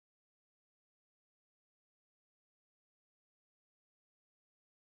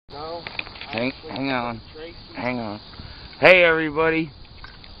No. Hang on. Hey everybody.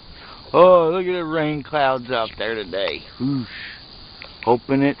 Oh, look at the rain clouds out there today. Whoosh.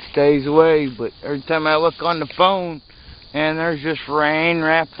 Hoping it stays away, but every time I look on the phone and there's just rain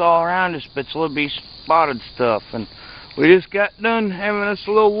wrapped all around us, but it's little bitty spotted stuff. And we just got done having us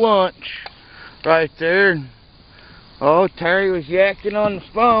a little lunch right there. Oh, Terry was yakking on the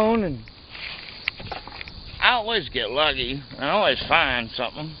phone, and I always get lucky. I always find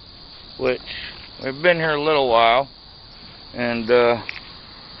something, which we've been here a little while, and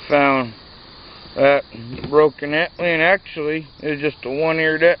found that broken Etley, and actually it was just a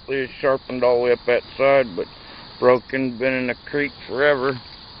one-eared Etley. It's sharpened all the way up that side, but broken, been in the creek forever.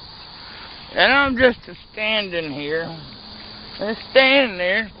 And I'm just standing here, and standing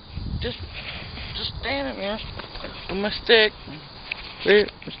there, just standing there with my stick. See,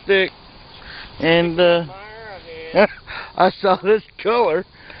 my stick. And I saw this color,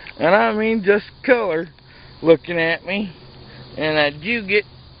 and I mean just color, looking at me, and I do get,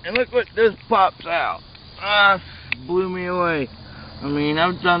 and look what this pops out. Ah, blew me away. I mean,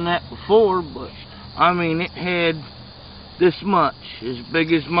 I've done that before, but I mean, it had this much, as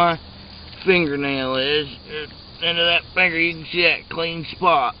big as my fingernail is. At the end of that finger, you can see that clean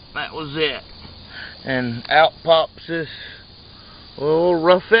spot. That was it. And out pops this little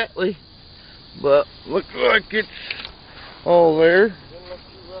rough Etley, but looks like it's all there.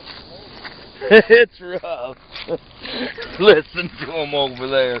 It's rough. Listen to him over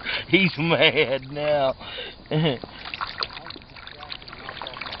there. He's mad now. Yeah,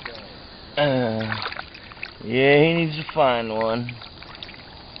 he needs to find one.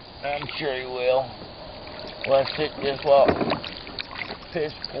 I'm sure he will. Unless it just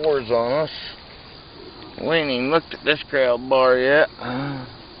piss pours on us. We ain't even looked at this crowd bar yet.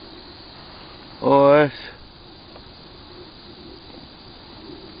 Oh, that's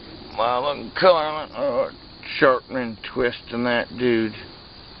wow, looking color. Oh, sharpening, twisting that dude.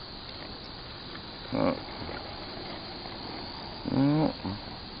 Oh.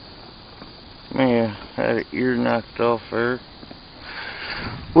 Man, had an ear knocked off there.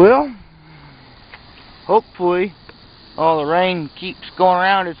 Well, hopefully all the rain keeps going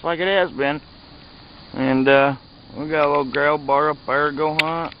around just like it has been. And we got a little gravel bar up there to go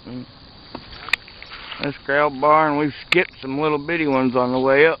hunt. And this gravel bar, and we've skipped some little bitty ones on the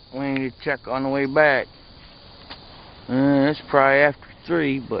way up. We need to check on the way back. It's probably after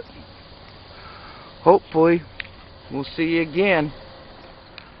 3, but hopefully we'll see you again.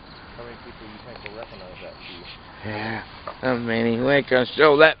 How many people you think will recognize that view? Yeah, how many? We ain't gonna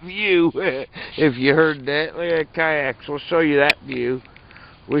show that view. If you heard that, look at kayaks. We'll show you that view.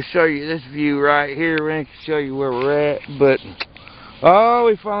 We'll show you this view right here. We ain't gonna show you where we're at, but oh,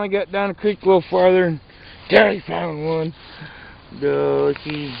 we finally got down the creek a little farther, and Terry found one.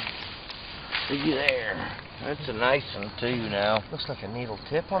 Looky there. That's a nice one too now. Looks like a needle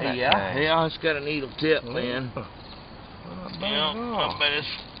tip on that thing. Yeah, it's got a needle tip, man. Yeah, I bet it's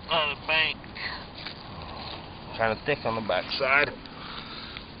on the bank. Kind of thick on the backside.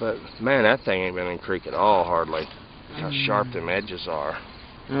 But man, that thing ain't been in the creek at all hardly. Look how sharp them edges are.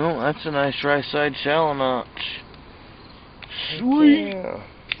 No, that's a nice right side shallow notch. Sweet. Yeah.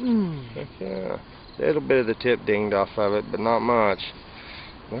 Heck yeah. A little bit of the tip dinged off of it, but not much.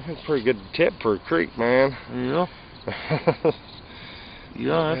 That's a pretty good tip for a creek, man. Yeah.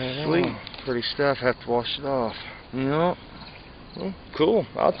 Yeah, that's sweet. Pretty stuff. Have to wash it off. Yeah. Well, cool.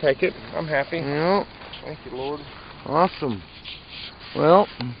 I'll take it. I'm happy. Yeah. Thank you, Lord. Awesome. Well,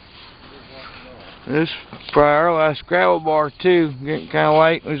 this is probably our last gravel bar too. Getting kind of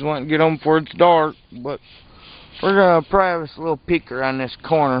late. We just want to get home before it's dark, but we're gonna probably have us a little peek around this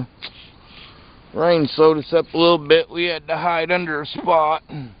corner. Rain slowed us up a little bit. We had to hide under a spot.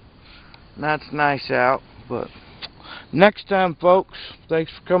 That's nice out, but next time, folks,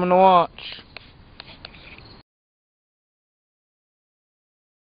 thanks for coming to watch.